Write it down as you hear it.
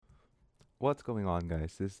What's going on,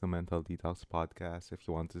 guys? This is the Mental Detox podcast. If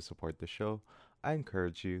you want to support the show, I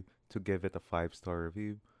encourage you to give it a 5-star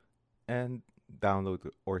review and download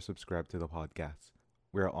or subscribe to the podcast.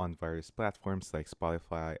 We're on various platforms like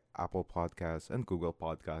Spotify, Apple Podcasts, and Google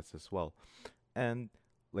Podcasts as well. And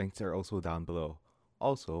links are also down below.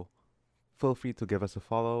 Also, feel free to give us a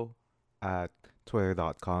follow at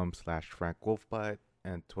twitter.com/FrankWolfBite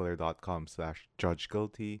and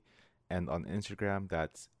twitter.com/JudgeGuilty. And on Instagram,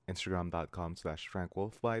 that's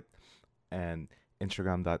instagram.com/FrankWolfBite and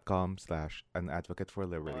instagram.com/An Advocate for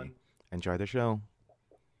Liberty. Enjoy the show.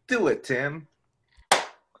 Do it, Tim.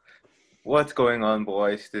 What's going on,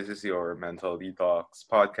 boys? This is your Mental Detox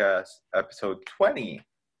podcast, episode 20.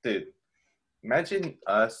 Dude, imagine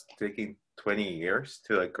us taking 20 years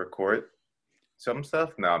to record some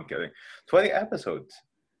stuff. No, I'm kidding. 20 episodes.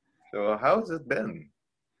 So how's it been?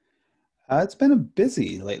 It's been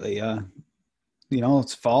busy lately.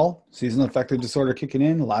 It's fall, seasonal affective disorder kicking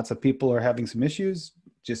in. Lots of people are having some issues.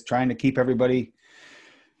 Just trying to keep everybody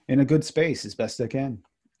in a good space as best I can.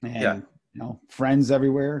 And friends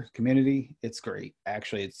everywhere, community. It's great.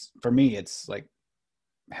 Actually, for me, it's like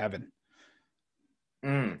heaven.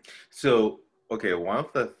 So, one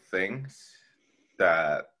of the things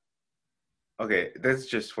that's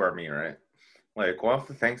just for me, right? One of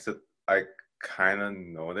the things that I kind of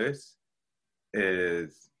notice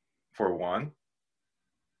is, for one,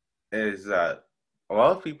 is that a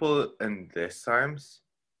lot of people in these times,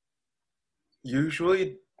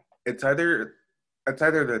 usually it's either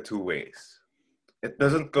the two ways. It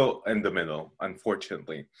doesn't go in the middle,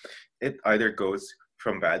 unfortunately. It either goes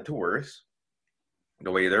from bad to worse, the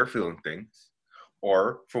way they're feeling things,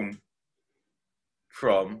 or from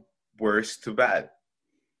worse to bad.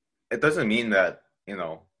 It doesn't mean that,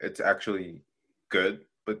 it's actually good,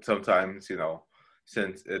 but sometimes,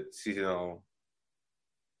 since it's seasonal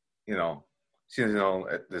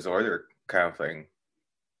disorder kind of thing,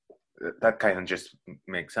 that kind of just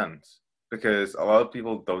makes sense. Because a lot of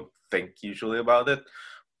people don't think usually about it,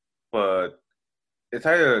 but it's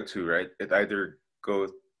either the two, right? It either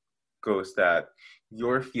goes that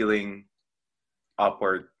you're feeling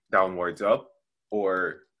downwards up,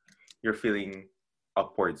 or you're feeling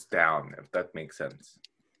upwards down, if that makes sense.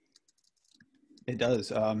 It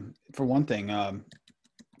does. For one thing,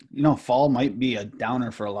 fall might be a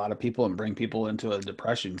downer for a lot of people and bring people into a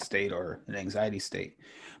depression state or an anxiety state.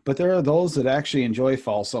 But there are those that actually enjoy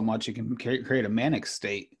fall so much it can create a manic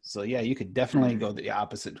state. So yeah, you could definitely go the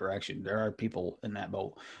opposite direction. There are people in that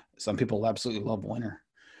boat. Some people absolutely love winter.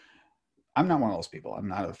 I'm not one of those people. I'm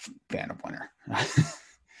not a fan of winter.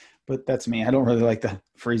 But that's me. I don't really like the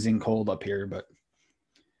freezing cold up here, but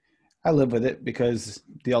I live with it because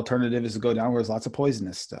the alternative is to go down where there's lots of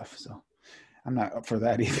poisonous stuff. So I'm not up for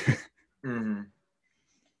that either. Mm-hmm.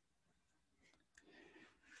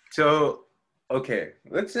 So,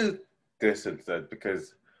 let's do this instead,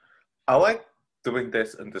 because I like doing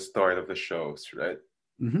this in the start of the shows, right?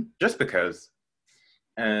 Mm-hmm. Just because.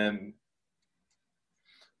 And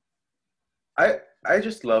I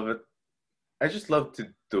just love it. I just love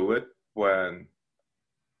to do it when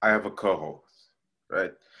I have a co-host,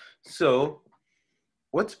 right? So,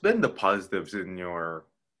 what's been the positives in your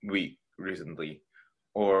week recently?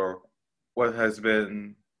 Or what has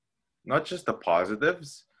been not just the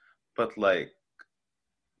positives, but let's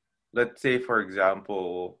say, for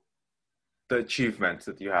example, the achievements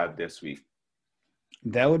that you had this week?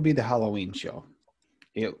 That would be the Halloween show.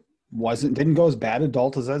 It didn't go as bad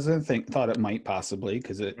adult as I thought it might possibly,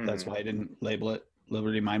 because that's why I didn't label it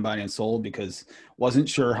Liberty, Mind, Body, and Soul, because wasn't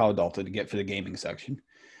sure how adult it'd get for the gaming section.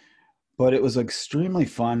 But it was extremely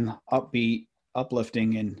fun, upbeat,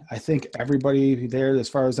 uplifting, and I think everybody there, as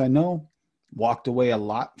far as I know, walked away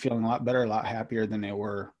feeling a lot better, a lot happier than they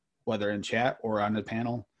were, whether in chat or on the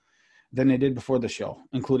panel, than they did before the show,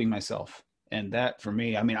 including myself. And that, for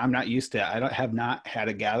me, I'm not used to it. I have not had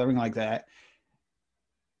a gathering like that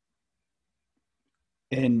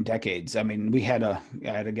in decades. We had a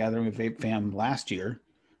gathering with Vape Fam last year,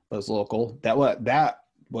 but it was local. That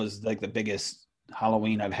was like the biggest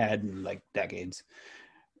Halloween I've had in decades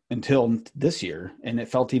until this year, and it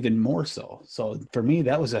felt even more so. So for me,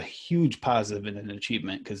 that was a huge positive and an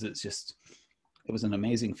achievement, because it was an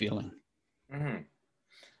amazing feeling. Mm-hmm.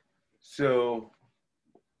 So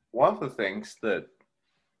one of the things that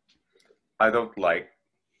I don't like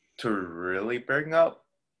to really bring up,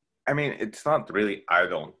 it's not really I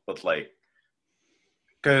don't, but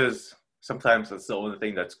because sometimes that's the only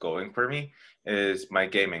thing that's going for me, is my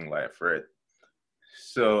gaming life, right?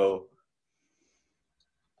 So,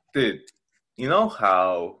 dude, you know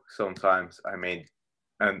how sometimes and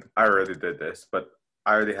I already did this, but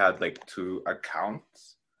I already had like 2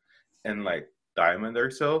 accounts in like Diamond or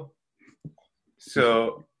so.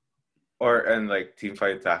 So or and like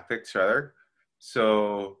Teamfight Tactics rather.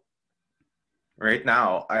 So right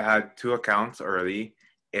now I had 2 accounts already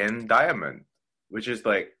in Diamond, which is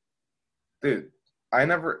like, dude, I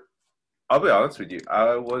never. I'll be honest with you.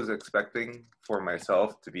 I was expecting for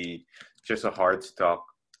myself to be just a hard stock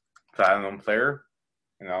platinum player.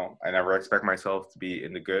 I never expect myself to be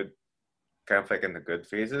in the good, kind of like in the good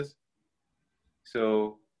phases.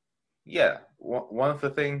 So yeah, one of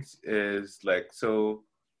the things is like, so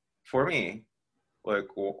for me, like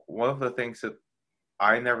one of the things that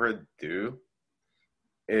I never do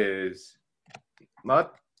is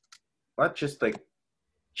not not just like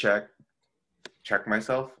check check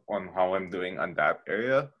myself on how I'm doing on that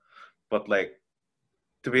area, but like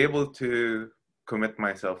to be able to commit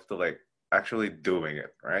myself to like actually doing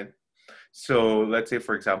it, right? So let's say,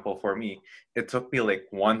 for example, for me, it took me like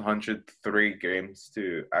 103 games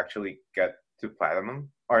to actually get to platinum,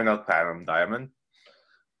 or not platinum, diamond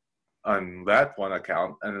on that one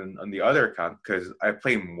account. And then on the other account, because I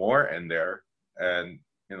play more in there, and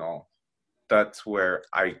you know, that's where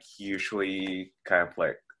I usually kind of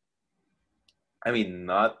like, I mean,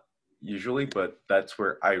 not usually, but that's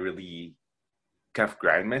where I really kind of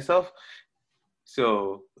grind myself.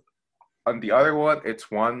 So on the other one, it's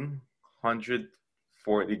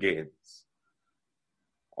 140 games.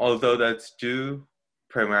 Although that's due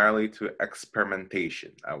primarily to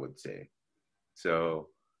experimentation, I would say. So,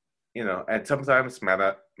 and sometimes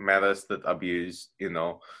metas that abuse,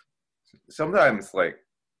 sometimes like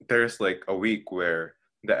there's like a week where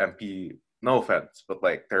the MP, no offense, but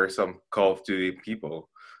like there are some Call of Duty people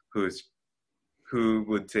who's who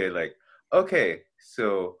would say like, okay,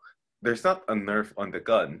 so there's not a nerf on the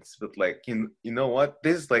guns, but like you know what?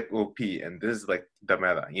 This is like OP and this is like the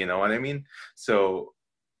meta. You know what I mean? So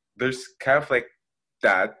there's kind of like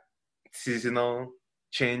that seasonal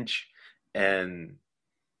change and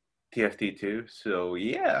TFT too. So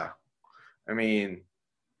yeah, I mean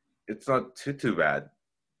it's not too bad,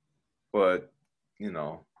 but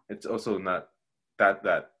it's also not that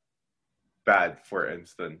bad. For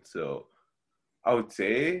instance, so I would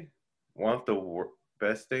say one of the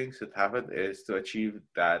best things that happened is to achieve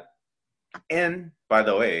that. And by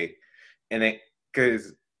the way, and it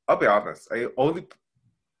because I'll be honest, I only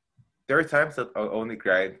there are times that I'll only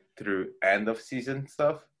grind through end of season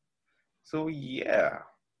stuff. So yeah,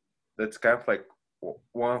 that's kind of like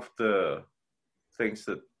one of the things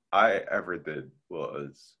that I ever did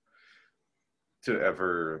was to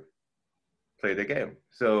ever play the game.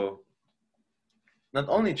 So not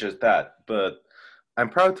only just that, but I'm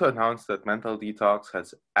proud to announce that Mental Detox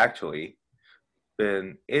has actually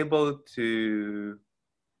been able to,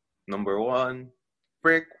 number one,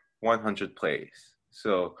 break 100 plays.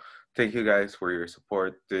 So thank you guys for your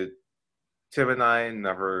support. Tim and I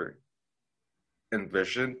never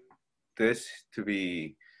envisioned this to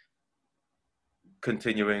be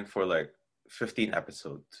continuing for like 15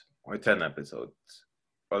 episodes or 10 episodes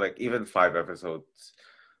or like even 5 episodes.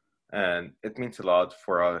 And it means a lot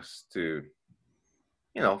for us to,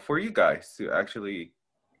 for you guys to actually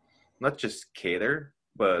not just cater,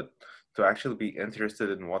 but to actually be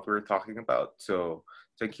interested in what we're talking about. So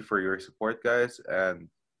thank you for your support, guys. And,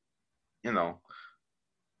 you know,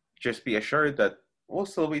 just be assured that we'll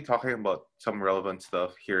still be talking about some relevant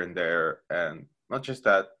stuff here and there. And not just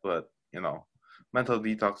that, but, Mental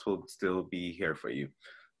Detox will still be here for you.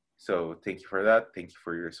 So thank you for that. Thank you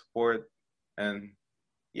for your support. And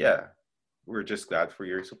yeah, we're just glad for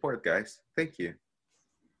your support, guys. Thank you.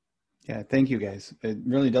 Yeah, thank you guys. It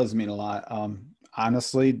really does mean a lot.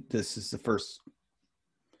 Honestly, this is the first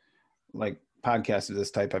like podcast of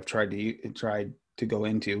this type I've tried to go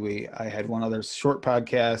into. I had one other short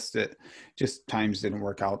podcast that just times didn't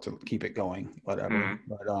work out to keep it going, whatever. Mm-hmm.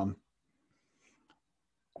 But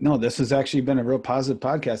no, this has actually been a real positive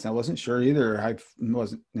podcast. I wasn't sure either. I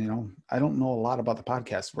don't know a lot about the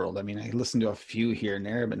podcast world. I mean, I listened to a few here and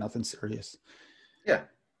there, but nothing serious. Yeah.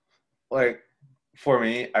 Like for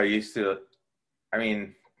me, it's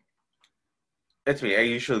me. I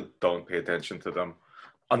usually don't pay attention to them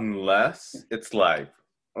unless it's live.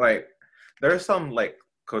 Like there are some like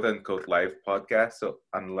quote unquote live podcasts. So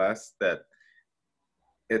unless that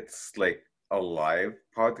it's like a live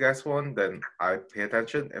podcast one, then I pay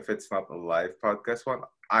attention. If it's not a live podcast one,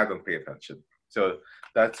 I don't pay attention. So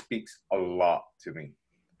that speaks a lot to me.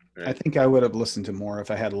 Right? I think I would have listened to more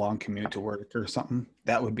if I had a long commute to work or something.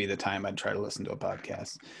 That would be the time I'd try to listen to a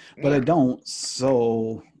podcast. But I don't.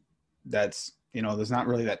 So that's, there's not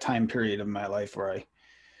really that time period of my life where I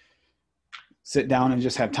sit down and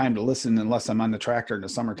just have time to listen unless I'm on the tractor in the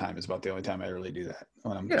summertime is about the only time I really do that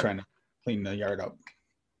when I'm Yeah. trying to clean the yard up.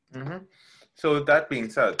 Mm-hmm. So that being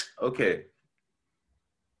said, okay.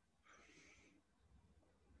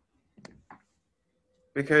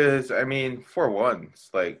 Because I mean, for once,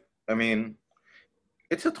 like I mean,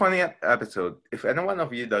 it's a 20th episode. If any one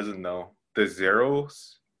of you doesn't know, the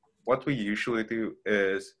zeros, what we usually do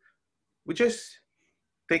is we just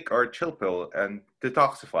take our chill pill and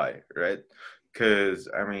detoxify, right? Because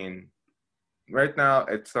I mean, right now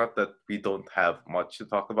it's not that we don't have much to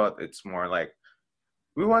talk about. It's more like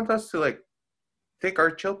we want us to like take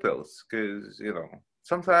our chill pills because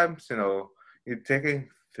sometimes you're taking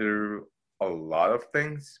through a lot of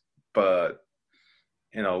things, but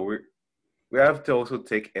we have to also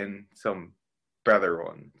take in some better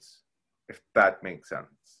ones, if that makes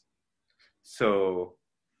sense. So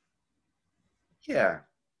yeah,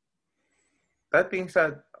 that being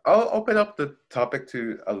said, I'll open up the topic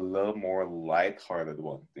to a little more light-hearted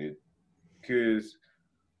one, dude. Because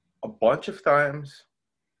a bunch of times,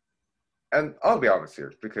 and I'll be honest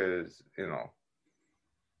here, because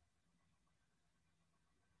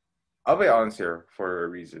I'll be honest here for a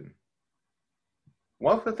reason.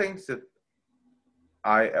 One of the things that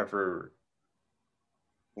I ever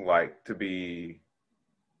like to be,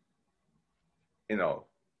 you know,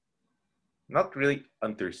 not really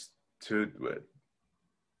understood with,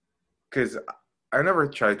 because I never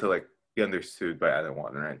try to like be understood by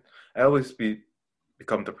anyone, right? I always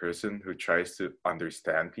become the person who tries to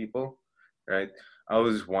understand people, right? I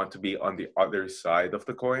always want to be on the other side of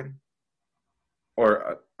the coin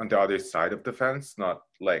or on the other side of the fence, not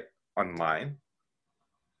like on mine.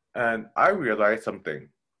 And I realized something,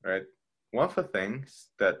 right? One of the things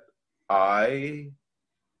that I,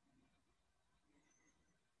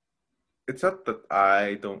 it's not that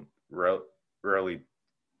I don't really,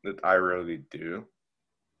 that I really do,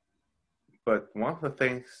 but one of the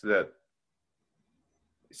things that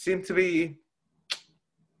seem to be,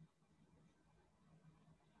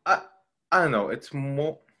 I, I don't know, it's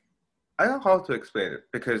more, I don't know how to explain it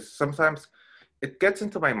because sometimes it gets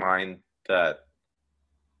into my mind that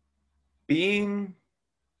being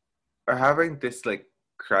or having this like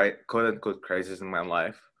quote unquote crisis in my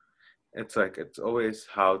life, it's like it's always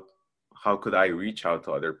how could I reach out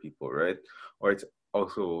to other people, right? Or it's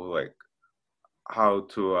also like how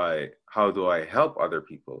do I help other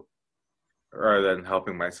people rather than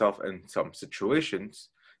helping myself in some situations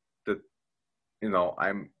that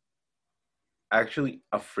I'm actually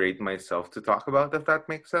afraid myself to talk about, if that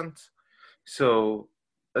makes sense. So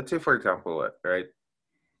let's say for example, right?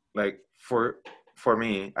 Like for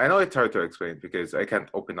me, I know it's hard to explain because I can't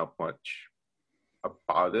open up much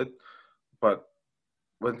about it, but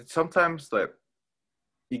when it's sometimes like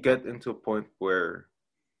you get into a point where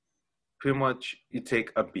pretty much you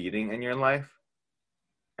take a beating in your life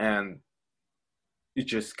and you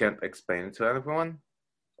just can't explain it to everyone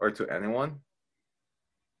or to anyone.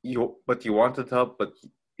 You want to help, but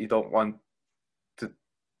you don't want to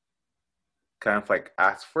kind of like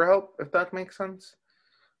ask for help, if that makes sense.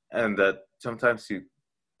 And that sometimes you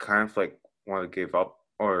kind of like want to give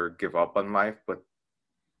up on life, but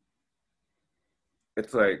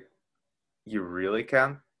it's like you really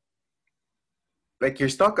can't. Like you're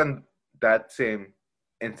stuck on that same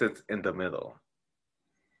instance in the middle.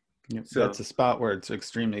 Yep. That's So a spot where it's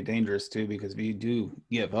extremely dangerous too, because if you do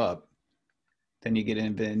give up, then you get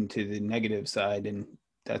into the negative side, and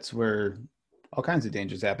that's where all kinds of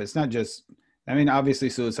dangers happen. It's not just, I mean, obviously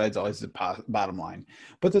suicide's always the bottom line,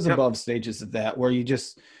 but there's yep. above stages of that where you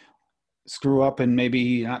just screw up and maybe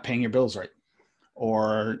you're not paying your bills right,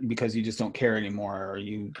 or because you just don't care anymore, or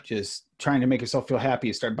you just trying to make yourself feel happy,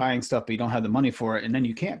 you start buying stuff but you don't have the money for it, and then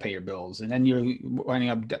you can't pay your bills, and then you're winding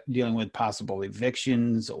up dealing with possible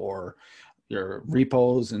evictions or your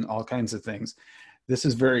repos and all kinds of things. This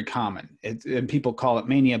is very common, and people call it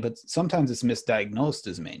mania, but sometimes it's misdiagnosed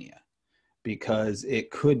as mania because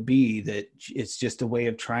it could be that it's just a way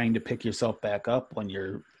of trying to pick yourself back up when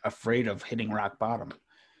you're afraid of hitting rock bottom.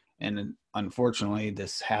 And unfortunately,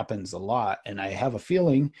 this happens a lot. And I have a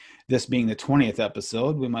feeling, this being the 20th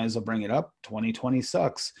episode, we might as well bring it up. 2020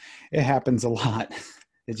 sucks. It happens a lot.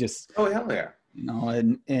 It just, Oh hell yeah.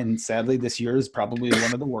 and sadly, this year is probably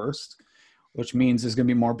one of the worst, which means there's going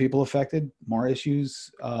to be more people affected, more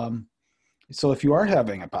issues. So if you are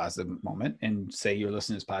having a positive moment and say you're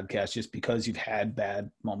listening to this podcast just because you've had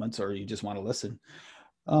bad moments or you just want to listen,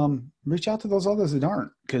 reach out to those others that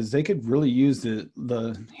aren't, because they could really use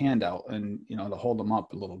the handout and to hold them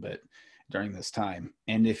up a little bit during this time.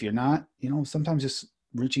 And if you're not, sometimes just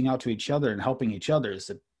reaching out to each other and helping each other is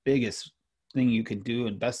the biggest thing you can do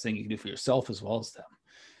and best thing you can do for yourself as well as them.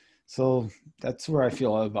 So that's where I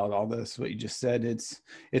feel about all this. What you just said,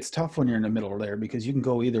 it's tough when you're in the middle there because you can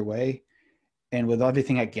go either way. And with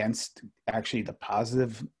everything against actually the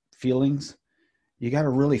positive feelings, you got to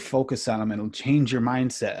really focus on them and change your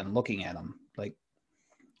mindset and looking at them. Like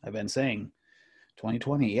I've been saying,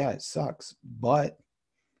 2020, yeah, it sucks, but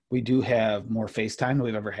we do have more FaceTime than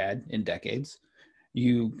we've ever had in decades.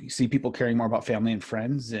 You see people caring more about family and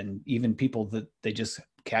friends and even people that they just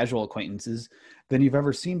casual acquaintances than you've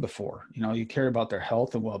ever seen before. You know, you care about their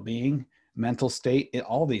health and well-being, mental state,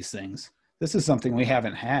 all these things. This is something we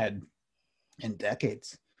haven't had in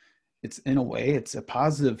decades. It's in a way, it's a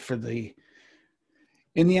positive for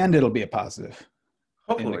in the end, it'll be a positive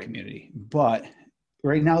in the Hopefully. community. But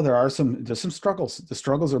right now there's some struggles. The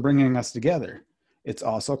struggles are bringing us together. It's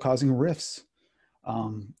also causing rifts.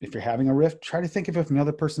 If you're having a rift, try to think of it from the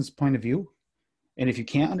other person's point of view. And if you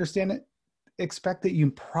can't understand it, expect that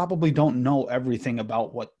you probably don't know everything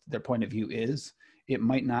about what their point of view is. It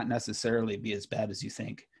might not necessarily be as bad as you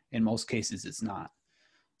think. In most cases, it's not.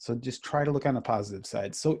 So just try to look on the positive side.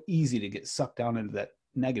 It's so easy to get sucked down into that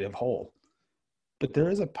negative hole. But there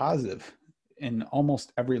is a positive in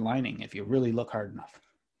almost every lining if you really look hard enough.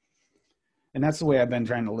 And that's the way I've been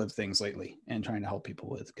trying to live things lately and trying to help people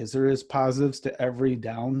with, because there is positives to every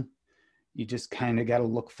down. You just kind of got to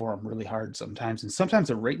look for them really hard sometimes. And sometimes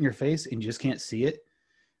they're right in your face and you just can't see it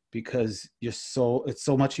because it's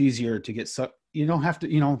so much easier to get sucked. You don't have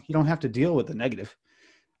to deal with the negative.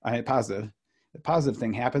 Positive. The positive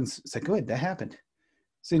thing happens. It's like, good, that happened.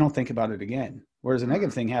 So you don't think about it again. Whereas a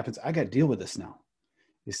negative thing happens, I got to deal with this now.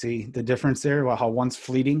 You see the difference there? Well, how one's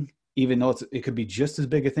fleeting, even though it could be just as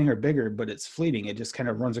big a thing or bigger, but it's fleeting. It just kind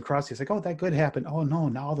of runs across you. It's like, oh, that good happened. Oh no,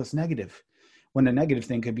 now all this negative. When the negative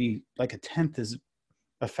thing could be like a tenth as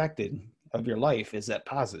affected of your life is that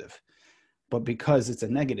positive. But because it's a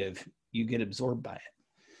negative, you get absorbed by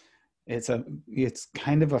it. It's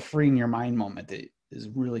kind of a freeing your mind moment that is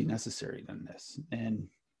really necessary in this. And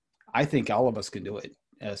I think all of us can do it,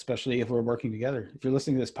 especially if we're working together. If you're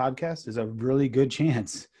listening to this podcast, there's a really good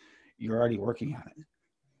chance you're already working on it.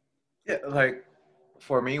 Yeah, like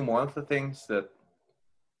for me, one of the things that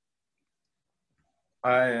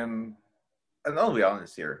I am, and I'll be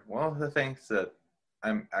honest here, one of the things that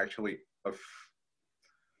I'm actually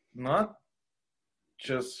not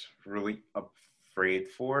just really afraid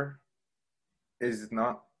for is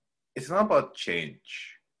not, it's not about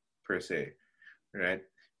change per se, right?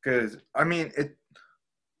 Because I mean,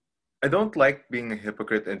 I don't like being a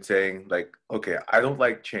hypocrite and saying like, okay, I don't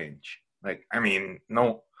like change. Like, I mean,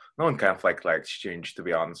 no one kind of likes change, to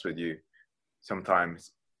be honest with you.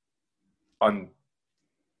 Sometimes on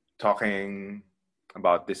talking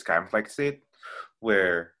about this kind of like state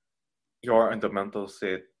where you're in the mental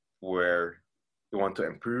state where you want to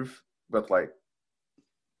improve, but like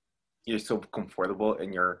you're so comfortable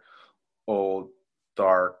in your old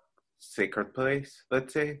dark sacred place,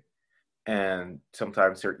 let's say. And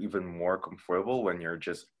sometimes you're even more comfortable when you're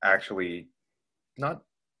just actually not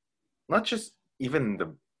just even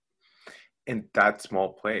in that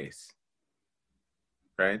small place,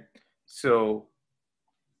 right? So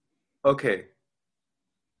okay,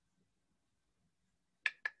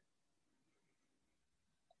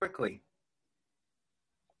 quickly.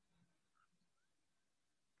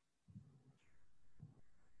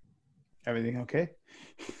 Everything okay?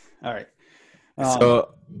 All right.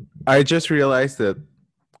 So I just realized that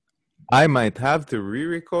I might have to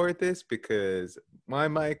re-record this because my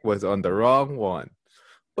mic was on the wrong one.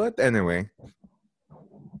 But anyway,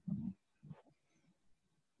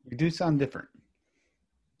 You do sound different.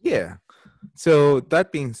 yeah. So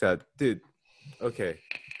that being said, dude, okay.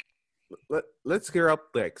 Let's gear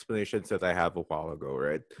up the explanations that I have a while ago,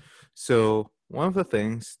 right? So one of the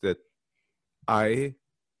things that I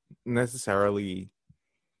necessarily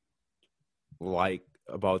like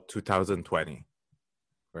about 2020,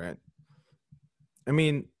 right? I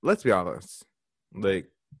mean, let's be honest.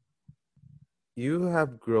 Like, you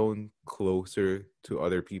have grown closer to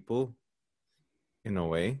other people in a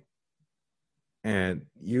way, and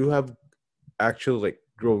you have actually like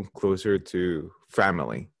grown closer to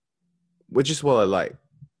family, which is what I like.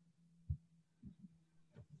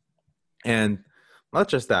 And not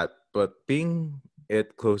just that, but being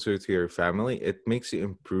it closer to your family, it makes you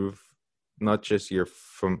improve not just your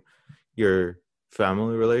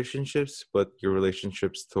family relationships, but your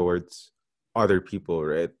relationships towards other people,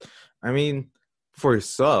 right? I mean, for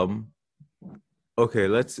some, okay,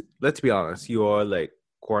 let's be honest, you are like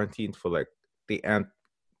quarantined for like the nth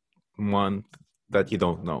month that you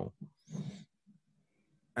don't know.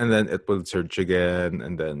 and then it would search again,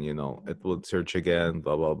 and then it would search again,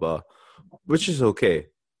 blah blah blah, which is okay.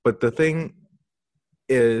 But the thing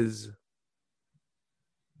is,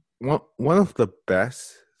 one of the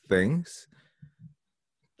best things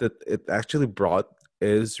that it actually brought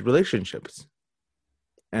is relationships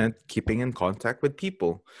and keeping in contact with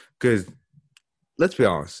people. Because let's be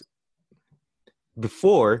honest,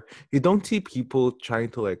 before, you don't see people trying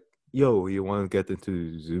to like, yo, you want to get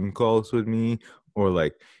into Zoom calls with me, or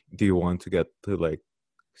like, do you want to get to like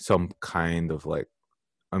some kind of like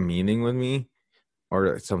a meeting with me,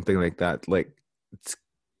 or something like that. Like, it's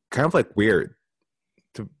kind of like weird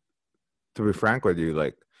to be frank with you.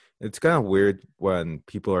 Like, it's kind of weird when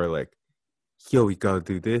people are like, yo, we gotta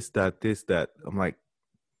do this, that, this, that. I'm like,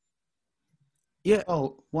 yeah.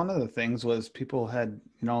 Well, one of the things was people had,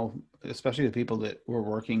 especially the people that were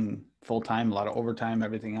working full time, a lot of overtime,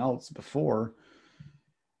 everything else before.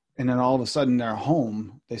 And then all of a sudden they're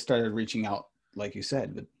home, they started reaching out, like you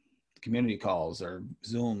said, with community calls or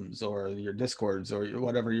Zooms or your Discords or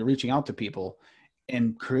whatever. You're reaching out to people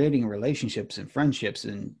and creating relationships and friendships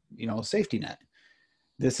and, a safety net.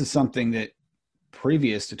 This is something that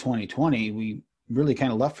previous to 2020, we really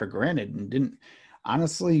kind of left for granted and didn't.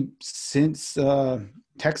 Honestly, since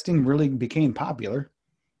texting really became popular,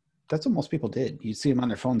 that's what most people did. You see them on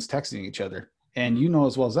their phones texting each other. And you know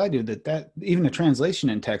as well as I do that even the translation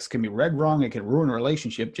in text can be read wrong. It can ruin a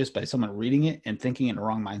relationship just by someone reading it and thinking in the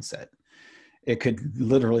wrong mindset. It could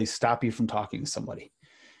literally stop you from talking to somebody.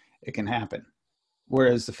 It can happen.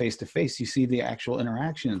 Whereas the face-to-face, you see the actual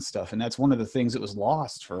interaction and stuff. And that's one of the things that was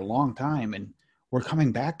lost for a long time. And we're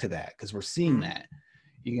coming back to that because we're seeing that.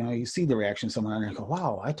 You see the reaction of someone and go,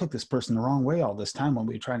 wow, I took this person the wrong way all this time when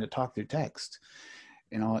we were trying to talk through text.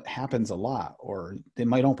 It happens a lot. Or they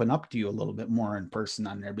might open up to you a little bit more in person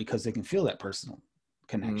on there because they can feel that personal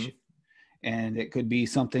connection. And it could be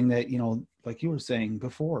something that, like you were saying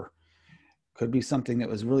before, could be something that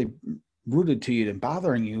was really rooted to you and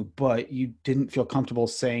bothering you, but you didn't feel comfortable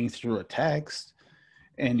saying through a text,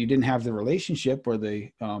 and you didn't have the relationship or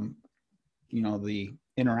the the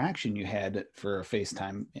interaction you had for a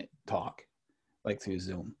FaceTime talk, like through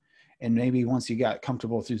Zoom. And maybe once you got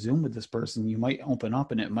comfortable through Zoom with this person, you might open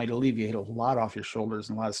up and it might alleviate a lot off your shoulders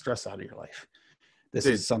and a lot of stress out of your life. This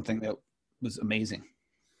is something that was amazing.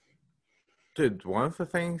 Dude, one of the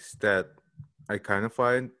things that I kind of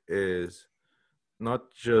find is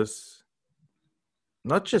not just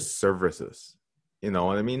services, you know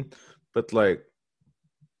what I mean? But like,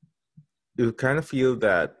 you kind of feel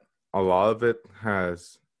that a lot of it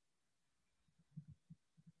has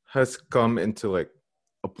come into like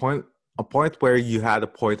a point where you had a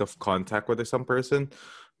point of contact with some person,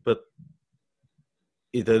 but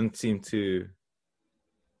it doesn't seem to.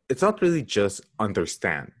 It's not really just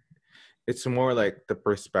understand. It's more like the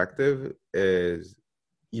perspective is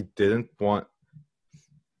you didn't want.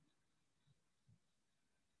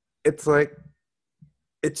 It's like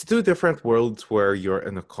it's two different worlds where you're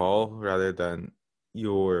in a call rather than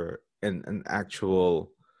you're in an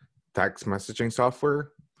actual text messaging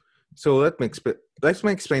software. So let me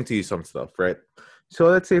explain to you some stuff, right? So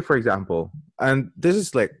let's say, for example, and this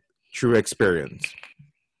is like true experience.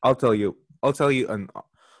 I'll tell you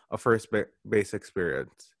a first base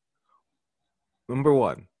experience. Number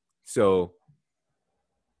one, so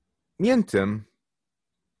me and Tim,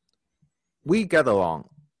 we get along.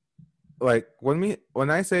 Like when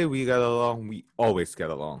I say we get along, we always get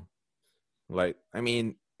along. Like, I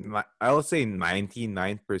mean, I'll say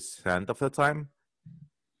 99% of the time.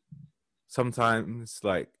 Sometimes,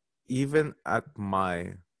 like, even at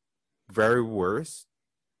my very worst,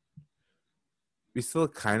 we still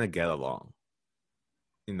kind of get along.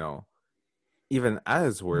 Even at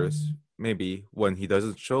his worst, maybe when he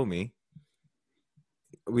doesn't show me,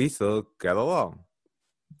 we still get along.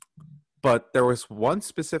 But there was one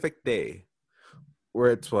specific day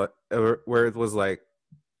where it was like,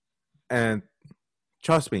 and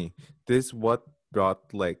trust me, this is what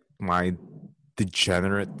brought like my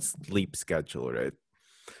degenerate sleep schedule, right?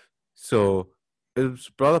 So it was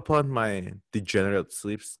brought upon my degenerate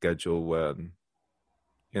sleep schedule when,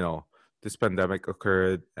 this pandemic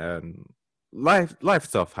occurred and life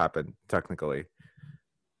stuff happened technically.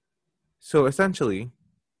 So essentially,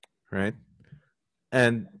 right?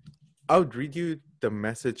 And I would read you the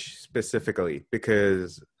message specifically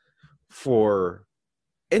because for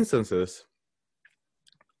instances,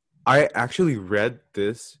 I actually read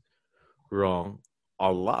this wrong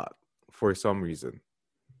a lot for some reason.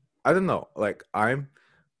 I don't know. Like I'm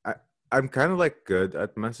kind of like good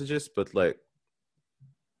at messages, but like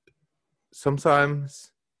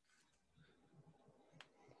sometimes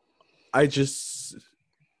I just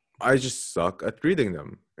I just suck at reading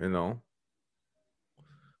them,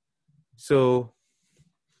 So,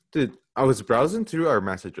 dude, I was browsing through our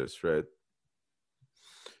messages, right?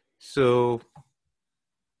 So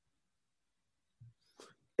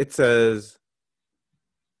it says,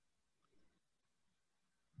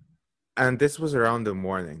 and this was around the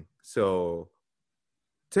morning. So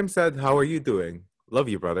Tim said, "How are you doing? Love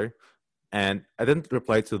you, brother." And I didn't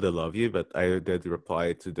reply to the "love you," but I did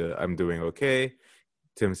reply to the "I'm doing okay."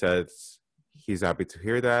 Tim says he's happy to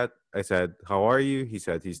hear that. I said, "How are you?" He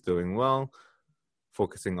said he's doing well,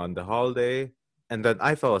 focusing on the holiday. And then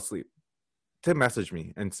I fell asleep. Tim messaged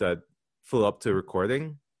me and said, "Full up to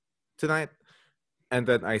recording tonight." And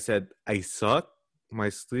then I said, "I suck. My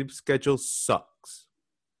sleep schedule sucks."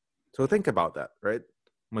 So think about that, right?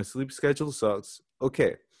 My sleep schedule sucks.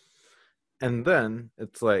 Okay. And then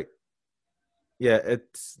it's like, yeah,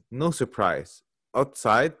 it's no surprise.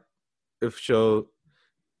 Outside, if show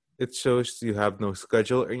it shows you have no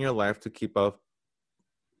schedule in your life to keep up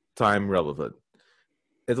time relevant.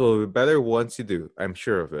 It will be better once you do, I'm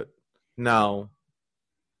sure of it. Now,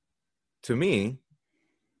 to me,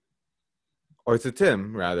 or to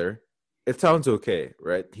Tim rather, it sounds okay,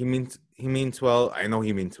 right? He means well. I know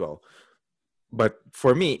he means well. But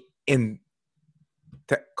for me, in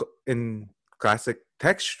classic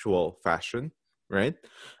textual fashion, right?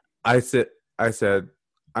 I said I said,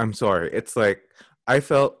 "I'm sorry." It's like I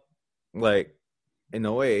felt like in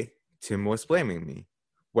a way Tim was blaming me.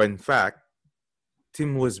 When in fact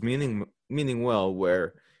Tim was meaning well,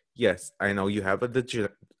 where yes, I know you have a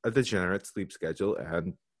degenerate sleep schedule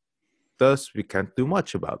and thus we can't do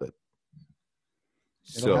much about it.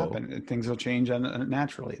 It'll So happen. Things will change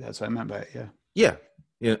naturally. That's what I meant by it. Yeah.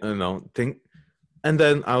 yeah, think. And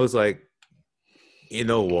then I was like, you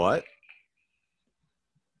know what?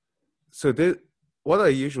 So what I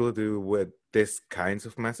usually do with these kinds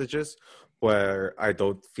of messages, where I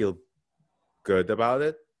don't feel good about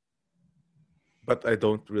it, but I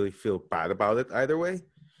don't really feel bad about it either way,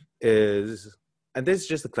 is, and this is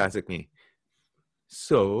just a classic me.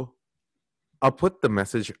 So I'll put the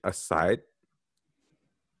message aside.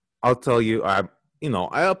 I'll tell you, I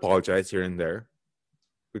apologize here and there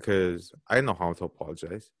because I know how to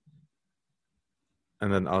apologize.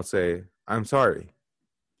 And then I'll say, I'm sorry.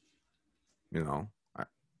 You know, I,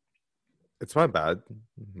 it's my bad.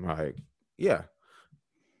 Like, yeah.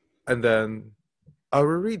 And then I'll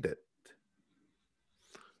reread it.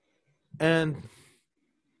 And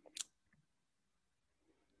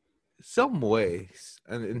some ways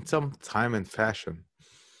and in some time and fashion,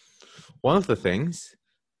 one of the things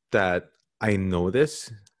that I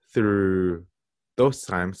notice through those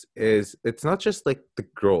times is it's not just like the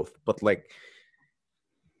growth, but like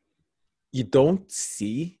you don't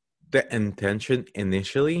see the intention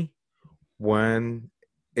initially when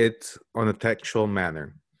it's on a textual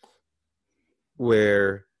manner.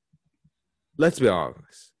 Where, let's be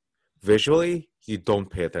honest, visually, you don't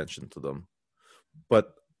pay attention to them.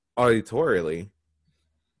 But auditorially,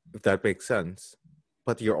 if that makes sense,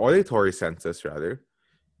 but your auditory senses, rather,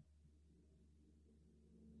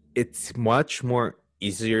 it's much more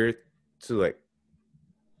easier to like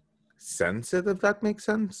sense it, if that makes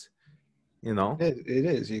sense, you know? It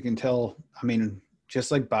is. You can tell. I mean,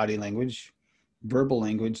 just like body language, verbal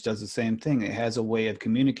language does the same thing. It has a way of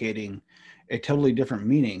communicating a totally different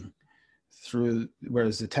meaning through,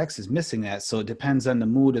 whereas the text is missing that. So it depends on the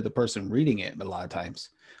mood of the person reading it a lot of times.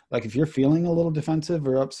 Like if you're feeling a little defensive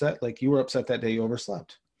or upset, like you were upset that day you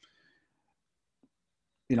overslept,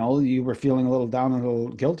 you were feeling a little down and a little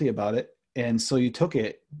guilty about it. And so you took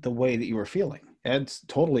it the way that you were feeling. It's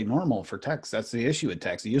totally normal for text. That's the issue with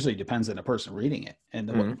text. It usually depends on the person reading it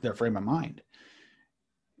and their frame of mind.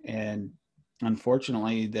 And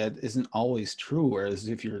unfortunately, that isn't always true. Whereas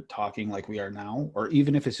if you're talking like we are now, or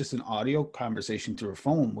even if it's just an audio conversation through a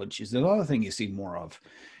phone, which is another thing you see more of,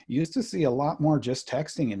 you used to see a lot more just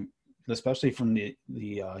texting, and especially from the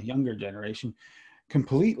younger generation,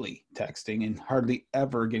 completely texting and hardly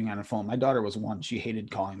ever getting on a phone. My daughter was one; she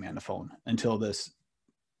hated calling me on the phone until this,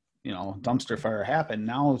 dumpster fire happened.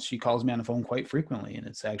 Now she calls me on the phone quite frequently, and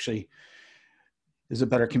it's actually there's a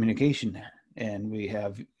better communication there. And we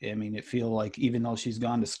have, I mean, it feel like even though she's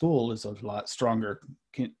gone to school, there's a lot stronger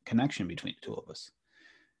connection between the two of us,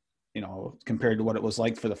 compared to what it was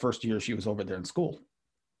like for the first year she was over there in school.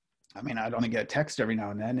 I mean, I'd only get a text every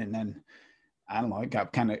now and then I don't know,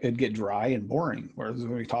 it'd get dry and boring. Whereas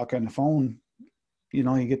when we talk on the phone, you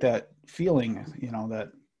get that feeling,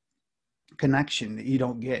 that connection that you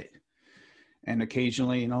don't get. And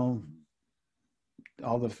occasionally, all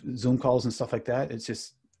the Zoom calls and stuff like that,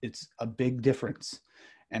 it's a big difference.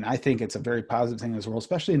 And I think it's a very positive thing in this world,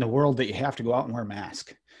 especially in the world that you have to go out and wear a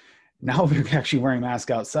mask. Now we're actually wearing masks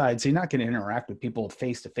outside, so you're not going to interact with people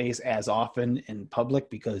face to face as often in public,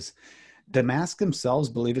 because the masks themselves,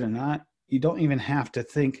 believe it or not, you don't even have to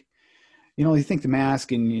think. You think the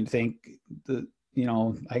mask and you think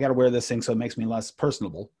I got to wear this thing so it makes me less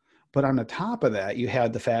personable. But on the top of that, you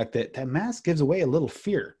have the fact that that mask gives away a little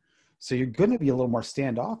fear. So you're going to be a little more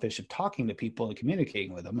standoffish of talking to people and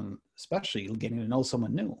communicating with them, and especially getting to know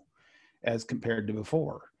someone new as compared to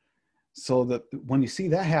before. So that when you see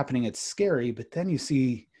that happening, it's scary, but then you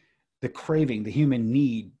see the craving, the human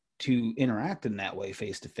need to interact in that way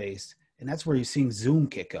face to face. And that's where you're seeing Zoom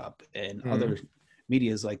kick up and Mm-hmm. other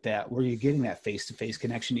medias like that, where you're getting that face to face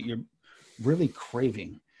connection that you're really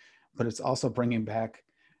craving. But it's also bringing back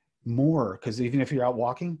more, because even if you're out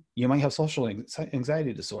walking, you might have social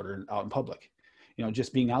anxiety disorder out in public.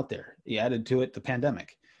 Just being out there, you added to it the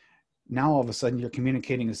pandemic. Now all of a sudden you're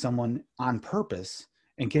communicating to someone on purpose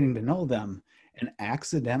and getting to know them and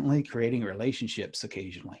accidentally creating relationships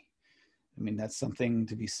occasionally. I mean, that's something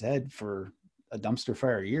to be said for a dumpster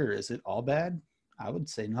fire year. Is it all bad? I would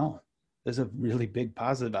say no. There's a really big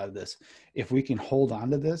positive out of this. If we can hold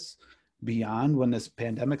on to this beyond when this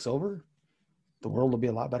pandemic's over, the world will be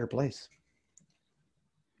a lot better place.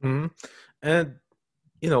 Mm-hmm. And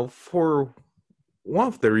for one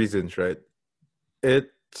of the reasons, right?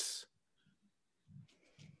 It's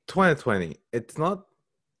 2020. It's not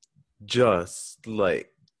just like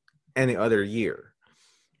any other year,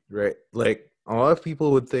 right? Like a lot of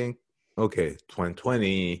people would think, okay,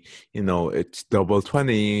 2020, it's double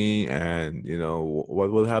 20, and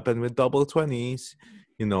what will happen with double 20s?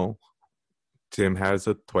 You know, Tim has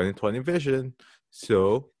a 2020 vision.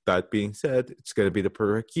 So that being said, it's gonna be the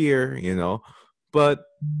perfect year. But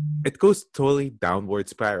it goes totally downward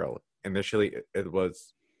spiral. Initially, it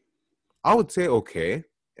was, I would say, okay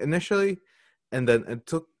initially, and then it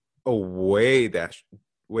took a way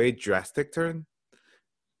drastic turn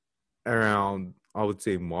around, I would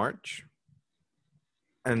say, March,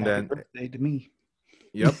 and Happy then birthday to me.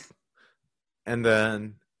 yep, and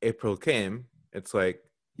then April came. It's like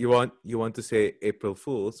you want to say April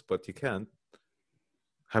Fools, but you can't.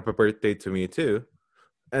 Happy birthday to me too.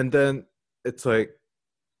 And then it's like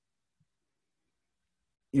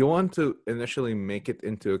you want to initially make it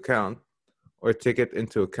into account or take it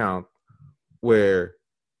into account where,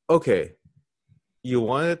 okay, you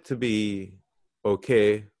want it to be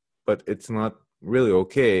okay, but it's not really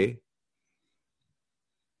okay.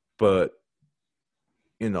 But,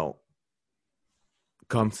 you know,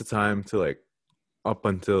 comes the time to like up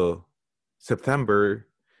until September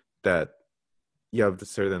that you have the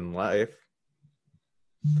certain life.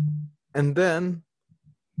 And then,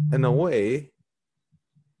 in a way,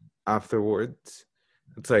 afterwards,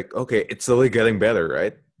 it's like, okay, it's slowly getting better,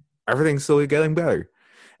 right? Everything's slowly getting better.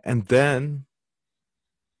 And then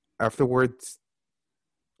afterwards,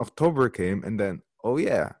 October came, and then, oh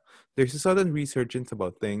yeah, there's a sudden resurgence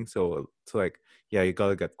about things. So it's like, yeah, you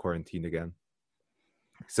gotta get quarantined again.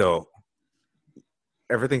 So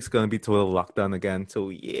everything's gonna be total lockdown again. So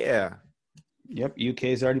yeah. Yep, UK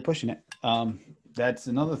is already pushing it. That's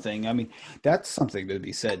another thing. I mean, that's something to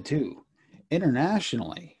be said too.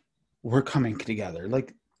 Internationally, we're coming together.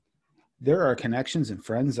 Like, there are connections and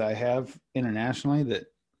friends I have internationally that,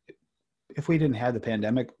 if we didn't have the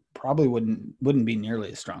pandemic, probably wouldn't be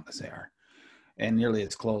nearly as strong as they are, and nearly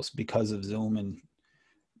as close, because of Zoom and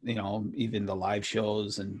even the live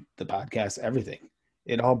shows and the podcast, everything.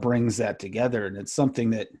 It all brings that together, and it's something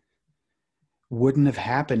that wouldn't have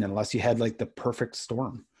happened unless you had like the perfect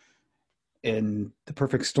storm. And the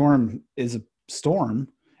perfect storm is a storm,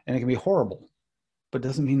 and it can be horrible, but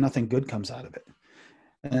doesn't mean nothing good comes out of it.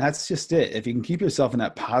 And that's just it. If you can keep yourself in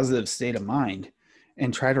that positive state of mind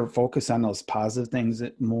and try to focus on those positive things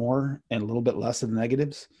more and a little bit less of the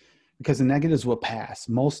negatives, because the negatives will pass.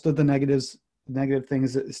 Most of the negative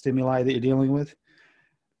things, that stimuli that you're dealing with,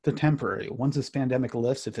 they're temporary. Once this pandemic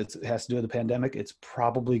lifts, if it has to do with the pandemic, it's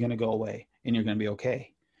probably going to go away and you're going to be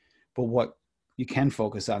okay. But what you can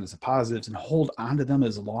focus on is the positives and hold on to them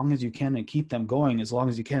as long as you can and keep them going as long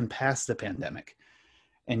as you can past the pandemic.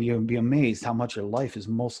 And you'll be amazed how much your life is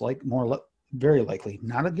very likely,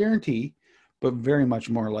 not a guarantee, but very much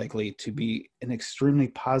more likely to be an extremely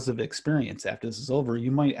positive experience after this is over.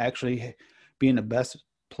 You might actually be in the best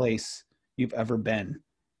place you've ever been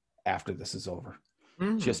after this is over,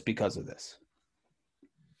 just because of this.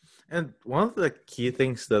 And one of the key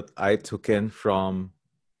things that I took in from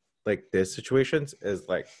like these situations is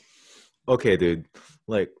like, okay, dude,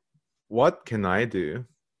 like, what can I do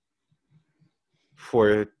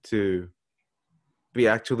for it to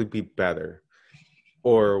actually be better?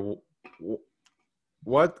 or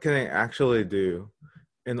what can I actually do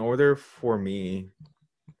in order for me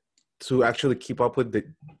to actually keep up with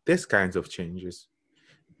this kinds of changes.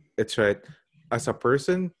 It's right. As a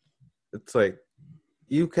person, it's like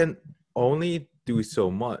you can only do so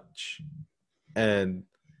much. And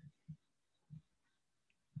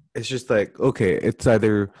it's just like, okay, it's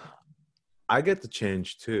either I get to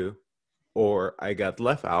change too, or I got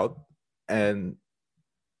left out, and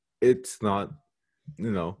it's not,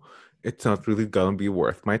 you know, it's not really gonna be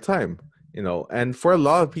worth my time, And for a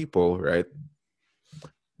lot of people, right,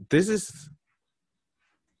 this is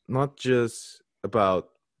not just about,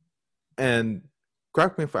 and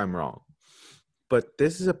correct me if I'm wrong, but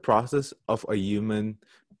this is a process of a human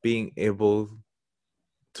being able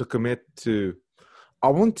to commit to, I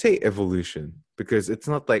won't say evolution, because it's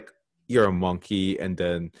not like you're a monkey and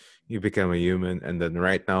then you become a human, and then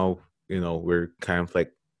right now, we're kind of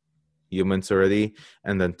like humans already,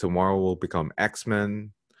 and then tomorrow we'll become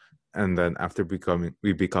X-Men, and then after we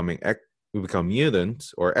become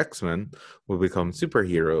mutants or X-Men, we'll become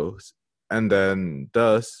superheroes, and then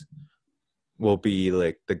thus we'll be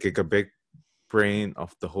like the gigabit brain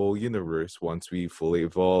of the whole universe once we fully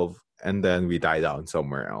evolve, and then we die down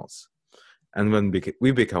somewhere else. And when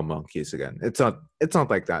we become monkeys again, it's not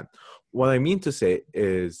like that. What I mean to say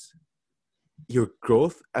is your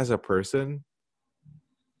growth as a person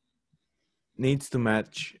needs to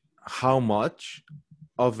match how much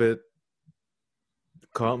of it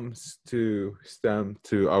comes to stem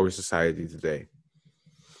to our society today.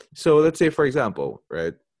 So let's say, for example,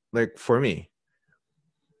 right, like for me,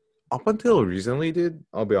 up until recently, dude,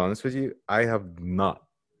 I'll be honest with you, I'll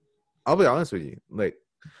be honest with you, like,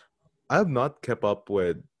 I have not kept up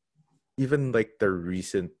with even like the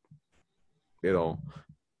recent,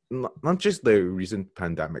 not just the recent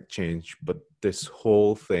pandemic change, but this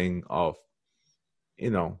whole thing of,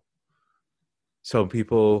 some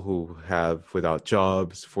people who have without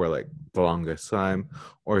jobs for like the longest time,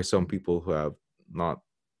 or some people who have not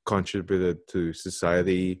contributed to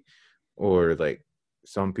society, or like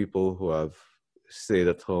some people who have stayed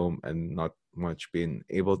at home and not much been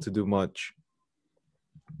able to do much.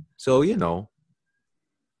 So, it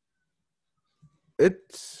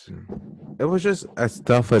was just as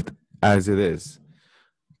tough as it is,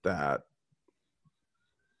 that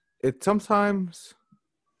it sometimes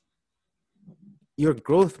your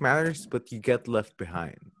growth matters, but you get left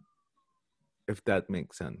behind, if that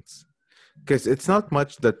makes sense. Because it's not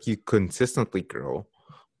much that you consistently grow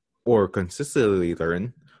or consistently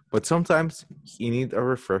learn, but sometimes you need a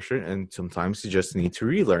refresher, and sometimes you just need to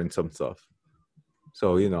relearn some stuff.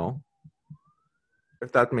 So,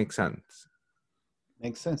 if that makes sense.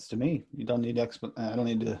 Makes sense to me. You don't need I don't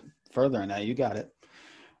need to further on that. You got it.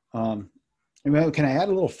 Can I add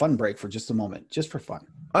a little fun break for just a moment, just for fun?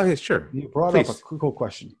 Oh, yeah, sure. You brought Please. up a cool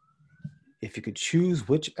question. If you could choose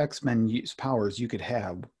which X-Men powers you could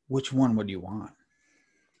have, which one would you want?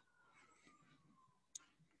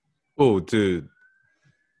 Oh, dude.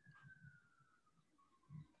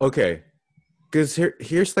 Okay. Because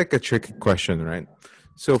here's like a tricky question, right?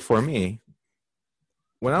 So for me,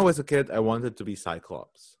 when I was a kid, I wanted to be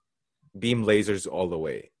Cyclops. Beam lasers all the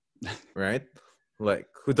way, right? Like,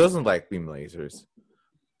 who doesn't like beam lasers?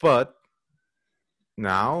 But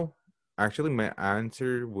now, actually, my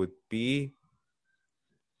answer would be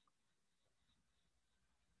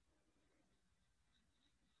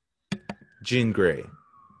Jean Grey.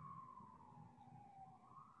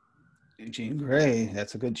 Jean Grey,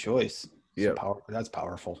 that's a good choice. Yeah. That's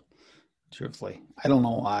powerful. Truthfully, I don't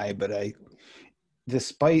know why, but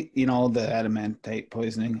despite the adamantite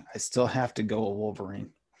poisoning, I still have to go with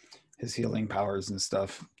Wolverine. His healing powers and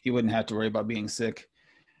stuff. You wouldn't have to worry about being sick.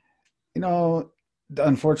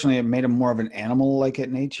 Unfortunately, it made him more of an animal-like at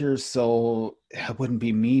nature, so it wouldn't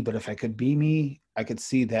be me. But if I could be me, I could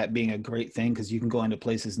see that being a great thing, because you can go into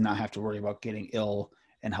places and not have to worry about getting ill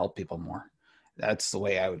and help people more. That's the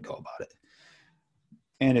way I would go about it.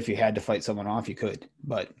 And if you had to fight someone off, you could.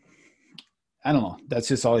 But I don't know.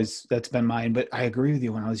 That's been mine. But I agree with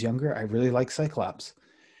you. When I was younger, I really liked Cyclops.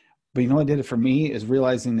 But what did it for me is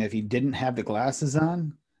realizing that if he didn't have the glasses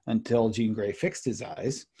on until Jean Grey fixed his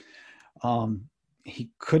eyes, he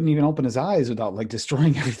couldn't even open his eyes without like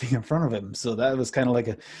destroying everything in front of him. So that was kind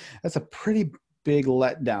of that's a pretty big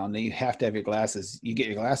letdown, that you have to have your glasses. You get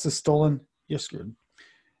your glasses stolen, you're screwed.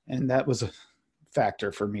 And that was a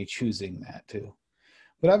factor for me choosing that too.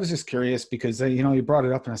 But I was just curious because, you brought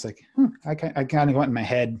it up and I was like, I kind of went in my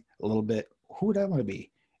head a little bit. Who would I want to be?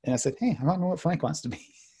 And I said, hey, I don't know what Frank wants to be.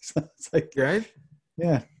 So it's like, right?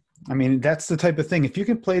 Yeah. I mean, that's the type of thing. If you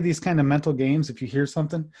can play these kind of mental games, if you hear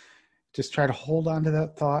something, just try to hold on to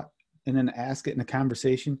that thought and then ask it in a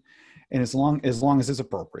conversation. And as long as it's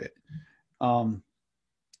appropriate.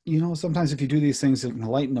 Sometimes if you do these things, it can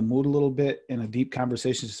lighten the mood a little bit in a deep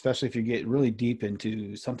conversation, especially if you get really deep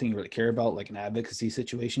into something you really care about, like an advocacy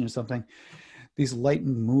situation or something. These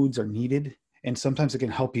lightened moods are needed. And sometimes it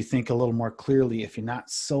can help you think a little more clearly if you're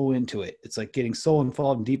not so into it. It's like getting so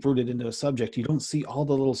involved and deep rooted into a subject, you don't see all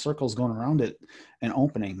the little circles going around it and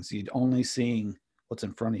openings. You're only seeing what's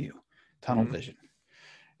in front of you, tunnel vision.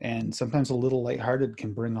 And sometimes a little lighthearted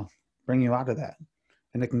can bring you out of that.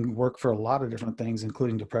 And it can work for a lot of different things,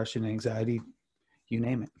 including depression, anxiety, you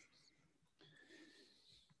name it.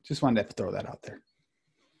 Just wanted to throw that out there.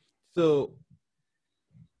 So,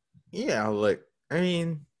 yeah, like, I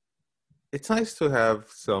mean, it's nice to have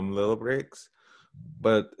some little breaks,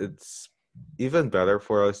 but it's even better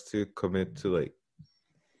for us to commit to like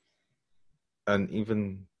an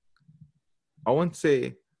even, I won't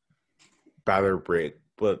say better break,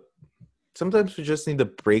 but sometimes we just need a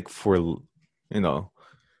break for,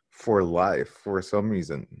 for life for some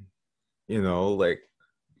reason. Like,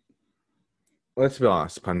 let's be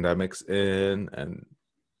honest, pandemic's in, and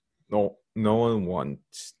no one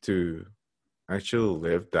wants to actually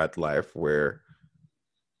live that life where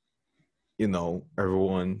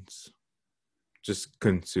everyone's just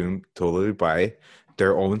consumed totally by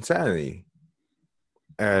their own sanity.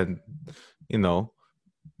 And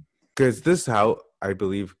because this is how I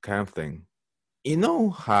believe kind of thing.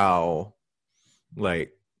 How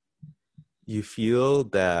like you feel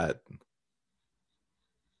that,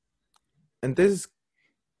 and this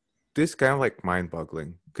kind of like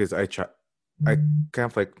mind-boggling, because I kind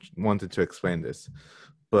of like wanted to explain this,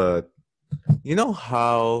 but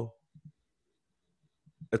how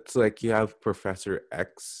it's like you have Professor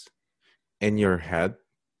X in your head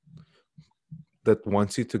that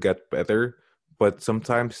wants you to get better, but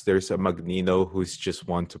sometimes there's a Magneto who's just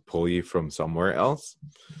want to pull you from somewhere else,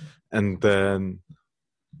 and then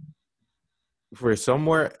for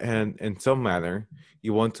somewhere and in some manner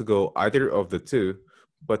you want to go either of the two,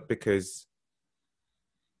 but because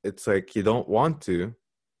it's like you don't want to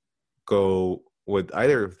go with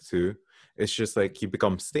either of the two, it's just like you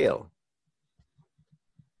become stale,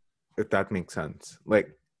 if that makes sense.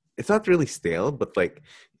 Like, it's not really stale, but like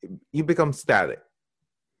you become static.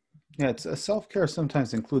 Yeah, it's a self-care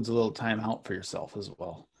sometimes includes a little time out for yourself as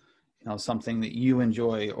well. Something that you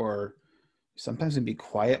enjoy, or sometimes it'd be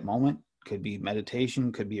quiet moment. Could be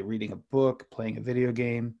meditation, could be reading a book, playing a video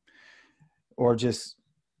game, or just,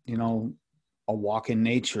 a walk in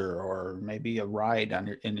nature, or maybe a ride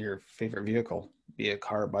in your favorite vehicle, be a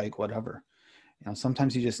car, bike, whatever.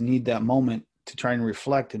 Sometimes you just need that moment to try and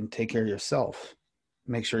reflect and take care of yourself,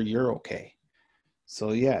 make sure you're okay.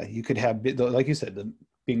 So yeah, you could have, like you said,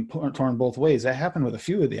 being torn both ways. That happened with a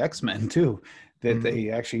few of the X-Men too, that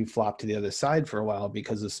they actually flopped to the other side for a while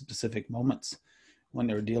because of specific moments when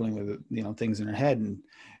they were dealing with, things in their head. And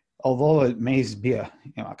although it may be a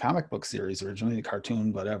comic book series, originally a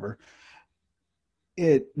cartoon, whatever,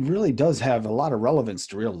 it really does have a lot of relevance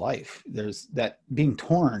to real life. There's that being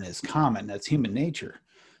torn is common. That's human nature.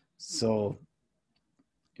 So,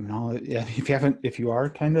 if you are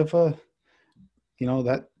kind of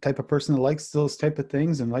that type of person that likes those type of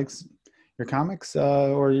things and likes your comics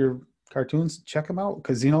or your cartoons, check them out,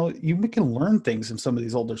 because you can learn things from some of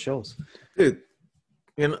these older shows. Dude,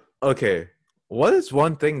 okay, what is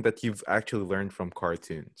one thing that you've actually learned from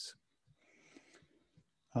cartoons?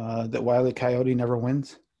 That Wile E. Coyote never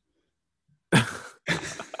wins.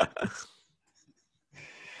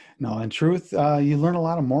 No, in truth, you learn a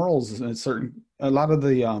lot of morals. A lot of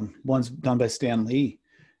the ones done by Stan Lee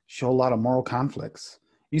show a lot of moral conflicts.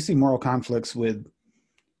 You see moral conflicts with,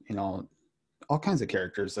 all kinds of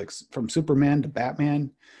characters, like from Superman to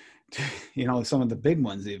Batman, to, some of the big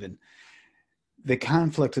ones even. They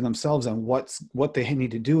conflict in themselves on what they need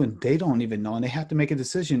to do, and they don't even know, and they have to make a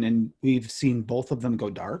decision. And we've seen both of them go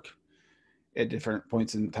dark at different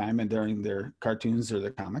points in time and during their cartoons or their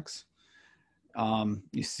comics.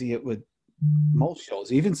 You see it with most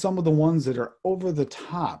shows, even some of the ones that are over the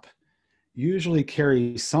top usually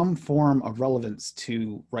carry some form of relevance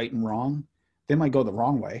to right and wrong. They might go the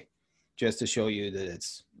wrong way just to show you that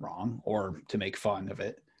it's wrong or to make fun of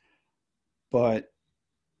it. But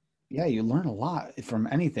yeah, you learn a lot from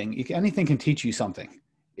anything. Anything can teach you something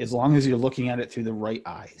as long as you're looking at it through the right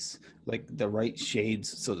eyes, like the right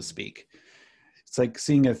shades, so to speak. It's like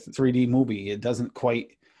seeing a 3D movie. It doesn't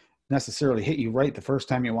quite necessarily hit you right the first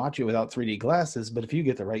time you watch it without 3D glasses, but if you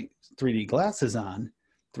get the right 3D glasses on,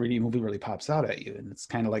 3D movie really pops out at you. And it's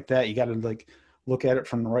kind of like that. You got to like look at it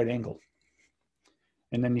from the right angle.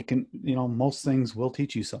 And then you can, most things will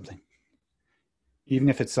teach you something. Even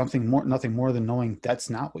if it's nothing more than knowing that's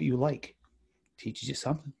not what you like, teaches you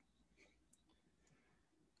something.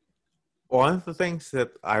 One of the things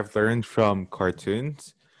that I've learned from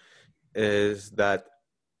cartoons is that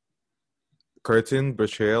cartoon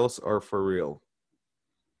betrayals are for real.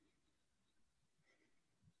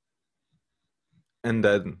 And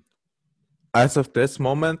then, as of this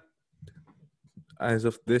moment, as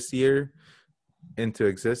of this year into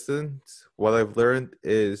existence, what I've learned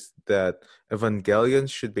is that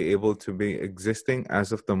Evangelions should be able to be existing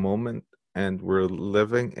as of the moment, and we're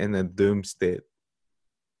living in a doom state.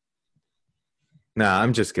 Nah,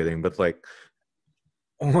 I'm just kidding. But like,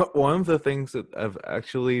 one of the things that I've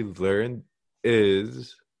actually learned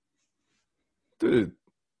is, dude,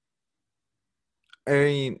 I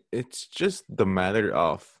mean, it's just the matter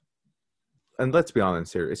of, and let's be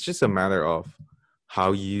honest here, it's just a matter of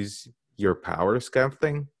how you use your powers kind of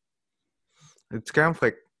thing. It's kind of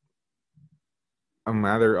like a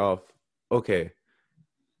matter of, okay,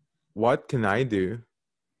 what can I do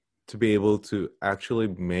to be able to actually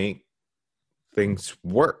make things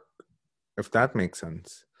work, if that makes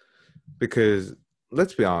sense? Because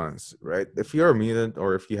let's be honest, right? If you're a mutant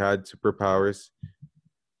or if you had superpowers,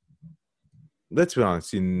 let's be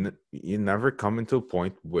honest, you never come into a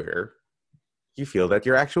point where you feel that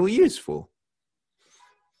you're actually useful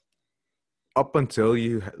up until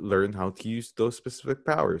you learn how to use those specific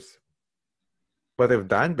powers. But if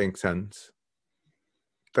that makes sense,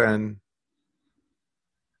 then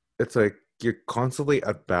it's like you're constantly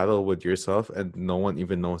at battle with yourself and no one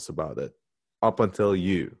even knows about it up until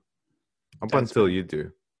you That's been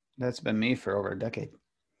do. that's been me for over a decade.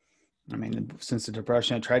 I mean, since the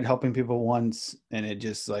depression, I tried helping people once, and it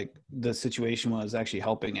just like the situation was actually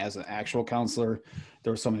helping as an actual counselor.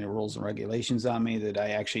 There were so many rules and regulations on me that I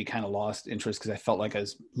actually kind of lost interest because I felt like I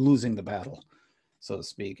was losing the battle, so to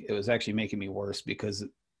speak. It was actually making me worse because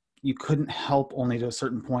you couldn't help only to a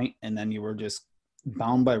certain point, and then you were just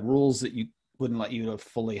bound by rules that you wouldn't let you to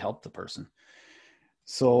fully help the person.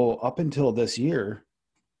 So up until this year,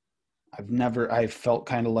 I felt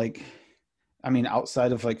kind of like, I mean,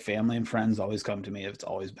 outside of like family and friends always come to me. It's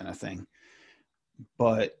always been a thing.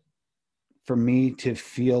 But for me to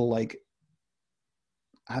feel like,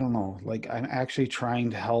 I don't know, like I'm actually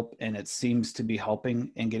trying to help and it seems to be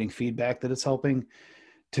helping and getting feedback that it's helping,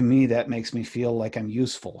 to me, that makes me feel like I'm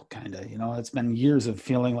useful, kind of. It's been years of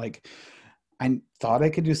feeling like I thought I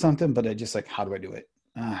could do something, but I just like, how do I do it?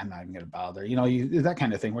 I'm not even going to bother. That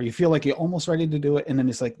kind of thing where you feel like you're almost ready to do it. And then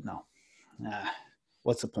it's like, no,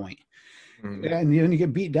 what's the point? Mm. And when you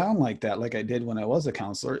get beat down like that, like I did when I was a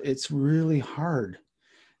counselor, it's really hard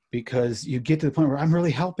because you get to the point where I'm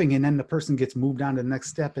really helping, and then the person gets moved on to the next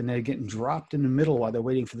step, and they're getting dropped in the middle while they're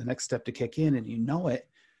waiting for the next step to kick in, and you know it,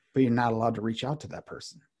 but you're not allowed to reach out to that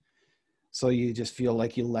person. So you just feel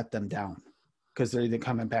like you let them down because they're either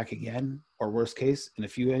coming back again, or worst case, in a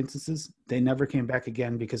few instances, they never came back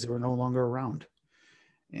again because they were no longer around.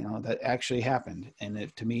 That actually happened.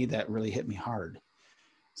 And to me, that really hit me hard.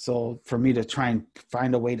 So for me to try and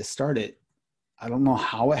find a way to start it, I don't know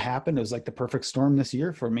how it happened. It was like the perfect storm this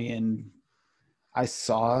year for me. And I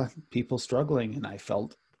saw people struggling, and I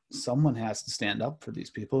felt someone has to stand up for these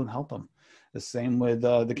people and help them. The same with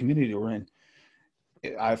the community we're in.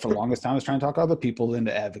 For the longest time, I was trying to talk other people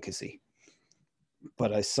into advocacy,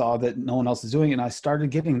 but I saw that no one else is doing it. And I started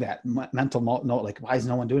getting that mental note, like, why is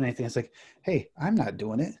no one doing anything? It's like, hey, I'm not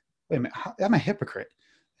doing it. Wait a minute, I'm a hypocrite.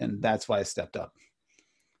 And that's why I stepped up,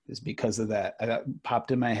 is because of that. That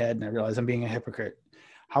popped in my head and I realized I'm being a hypocrite.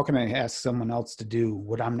 How can I ask someone else to do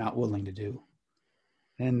what I'm not willing to do?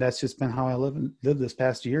 And that's just been how I live this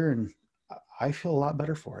past year. And I feel a lot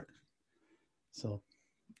better for it. So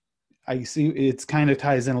I see it's kind of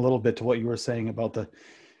ties in a little bit to what you were saying about the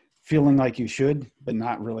feeling like you should, but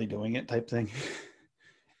not really doing it type thing.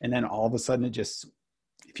 And then all of a sudden it just,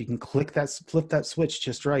 if you can flip that switch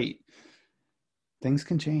just right, things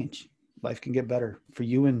can change. Life can get better for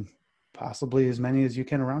you and possibly as many as you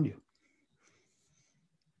can around you.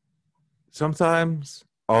 Sometimes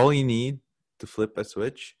all you need to flip a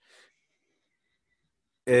switch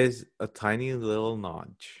is a tiny little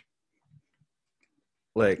nudge.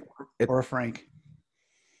 Like Or a Frank.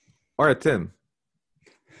 Or a Tim.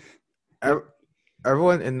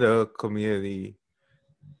 Everyone in the community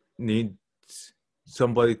needs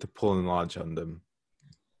somebody to pull a nudge on them.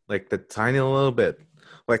 Like the tiny little bit.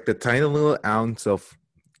 Like the tiny little ounce of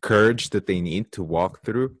courage that they need to walk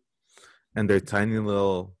through. And their tiny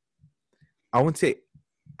little, I wouldn't say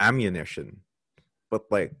ammunition,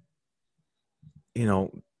 but like,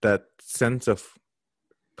 that sense of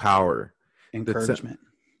power. Encouragement.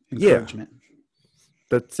 Yeah. Encouragement.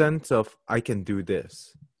 That sense of I can do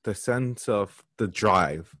this, the sense of the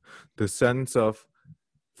drive, the sense of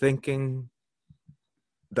thinking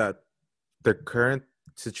that the current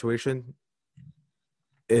situation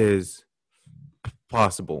is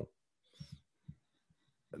possible,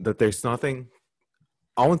 that there's nothing,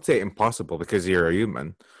 I won't say impossible because you're a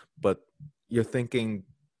human, but you're thinking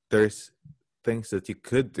there's things that you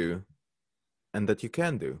could do and that you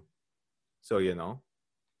can do. So,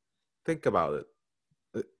 think about it.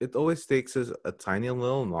 It always takes us a tiny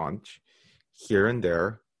little nudge here and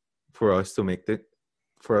there for us to make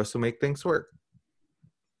things work.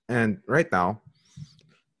 And right now,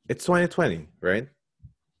 it's 2020, right?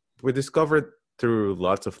 We discovered through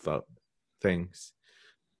lots of things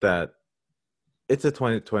that it's a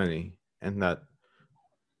 2020 and that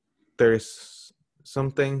there's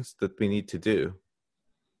some things that we need to do,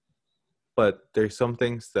 but there's some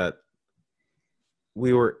things that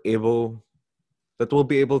we were able that we'll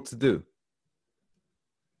be able to do.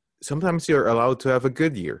 Sometimes you're allowed to have a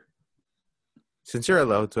good year. Since you're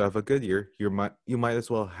allowed to have a good year, you might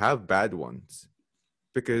as well have bad ones.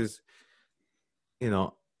 Because,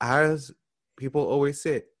 as people always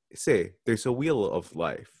say there's a wheel of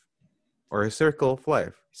life or a circle of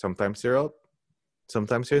life. Sometimes you're up,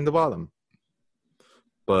 sometimes you're in the bottom.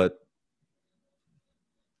 But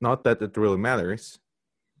not that it really matters.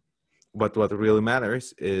 But what really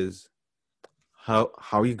matters is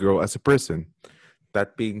how you grow as a person.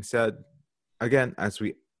 That being said, again, as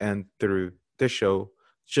we end through this show,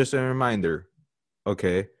 just a reminder,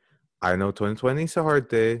 okay? I know 2020 is a hard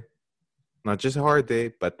day, not just a hard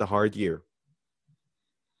day, but the hard year.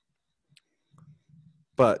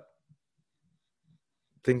 But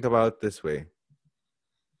think about it this way.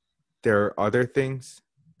 There are other things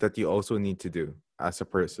that you also need to do as a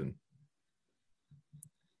person.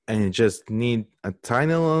 And you just need a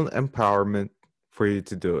tiny little empowerment for you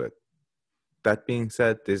to do it. That being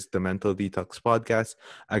said, this is the Mental Detox Podcast.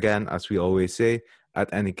 Again, as we always say,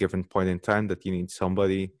 at any given point in time that you need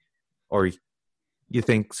somebody or you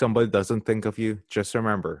think somebody doesn't think of you, just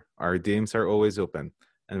remember, our DMs are always open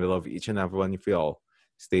and we love each and every one of you all.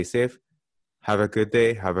 Stay safe, have a good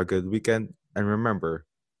day, have a good weekend, and remember,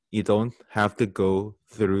 you don't have to go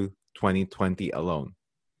through 2020 alone.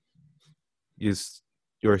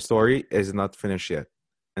 Your story is not finished yet,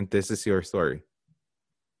 and this is your story.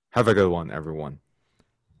 Have a good one, everyone.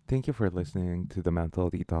 Thank you for listening to the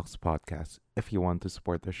Mental Detox Podcast. If you want to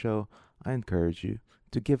support the show, I encourage you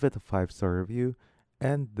to give it a 5-star review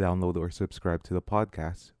and download or subscribe to the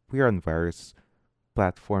podcast. We are on various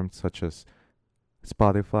platforms such as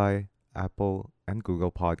Spotify, Apple, and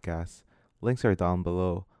Google Podcasts. Links are down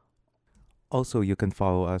below. Also, you can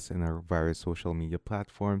follow us in our various social media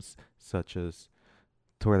platforms such as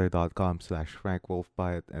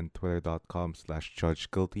twitter.com/FrankWolfBite and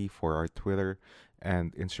twitter.com/JudgeGuilty for our Twitter,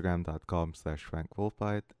 and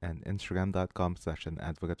instagram.com/FrankWolfBite and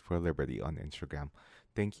instagram.com/AnAdvocate for Liberty on Instagram.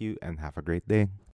 Thank you and have a great day.